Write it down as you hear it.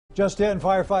Just in,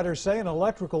 firefighters say an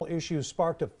electrical issue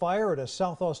sparked a fire at a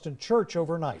South Austin church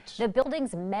overnight. The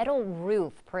building's metal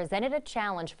roof presented a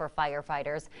challenge for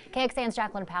firefighters. KXAN's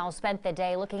Jacqulyn Powell spent the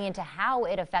day looking into how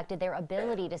it affected their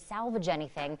ability to salvage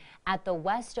anything at the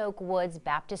Westoak Woods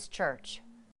Baptist Church.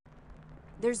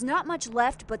 There's not much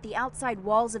left but the outside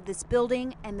walls of this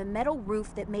building and the metal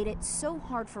roof that made it so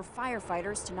hard for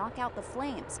firefighters to knock out the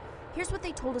flames. Here's what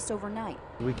they told us overnight.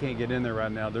 We can't get in there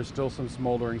right now. There's still some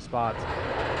smoldering spots.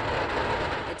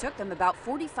 It took them about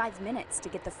 45 minutes to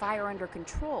get the fire under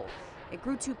control. It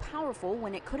grew too powerful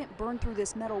when it couldn't burn through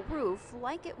this metal roof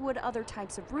like it would other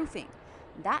types of roofing.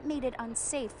 That made it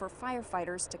unsafe for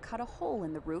firefighters to cut a hole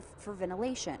in the roof for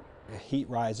ventilation. Heat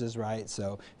rises, right?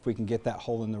 So if we can get that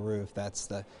hole in the roof,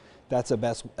 that's a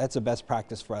best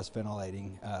practice for us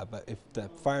ventilating. But if the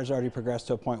fire's already progressed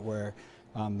to a point where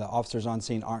the officers on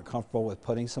scene aren't comfortable with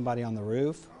putting somebody on the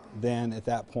roof, then at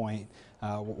that point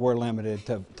we're limited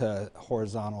to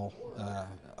horizontal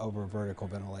over vertical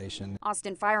ventilation.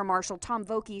 Austin Fire Marshal Tom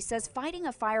Vokey says fighting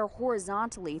a fire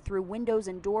horizontally through windows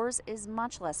and doors is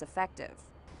much less effective.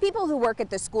 People who work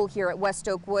at the school here at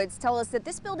Westoak Woods tell us that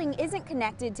this building isn't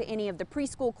connected to any of the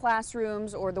preschool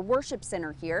classrooms or the worship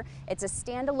center here. It's a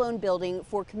standalone building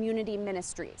for community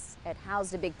ministries. It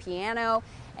housed a big piano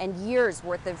and years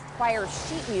worth of choir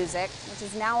sheet music, which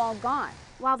is now all gone.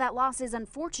 While that loss is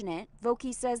unfortunate,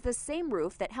 Vokey says the same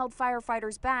roof that held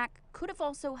firefighters back could have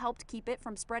also helped keep it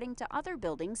from spreading to other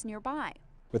buildings nearby.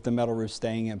 With the metal roof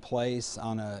staying in place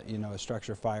on a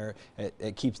structure fire,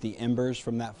 it keeps the embers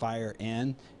from that fire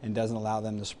in and doesn't allow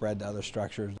them to spread to other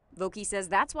structures. Vokey says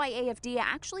that's why AFD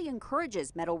actually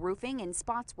encourages metal roofing in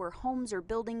spots where homes or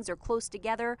buildings are close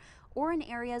together or in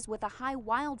areas with a high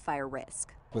wildfire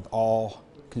risk. With all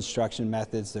construction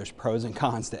methods, there's pros and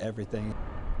cons to everything.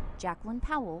 Jacqulyn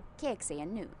Powell,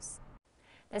 KXAN News.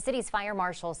 The city's fire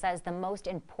marshal says the most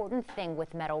important thing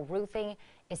with metal roofing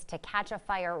is to catch a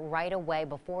fire right away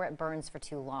before it burns for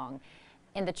too long.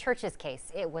 In the church's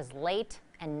case, it was late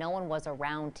and no one was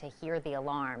around to hear the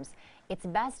alarms. It's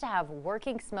best to have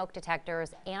working smoke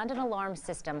detectors and an alarm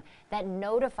system that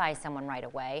notifies someone right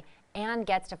away and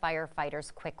gets to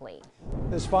firefighters quickly.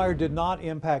 This fire did not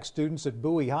impact students at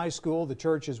Bowie High School. The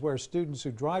church is where students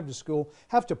who drive to school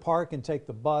have to park and take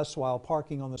the bus while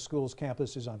parking on the school's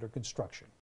campus is under construction.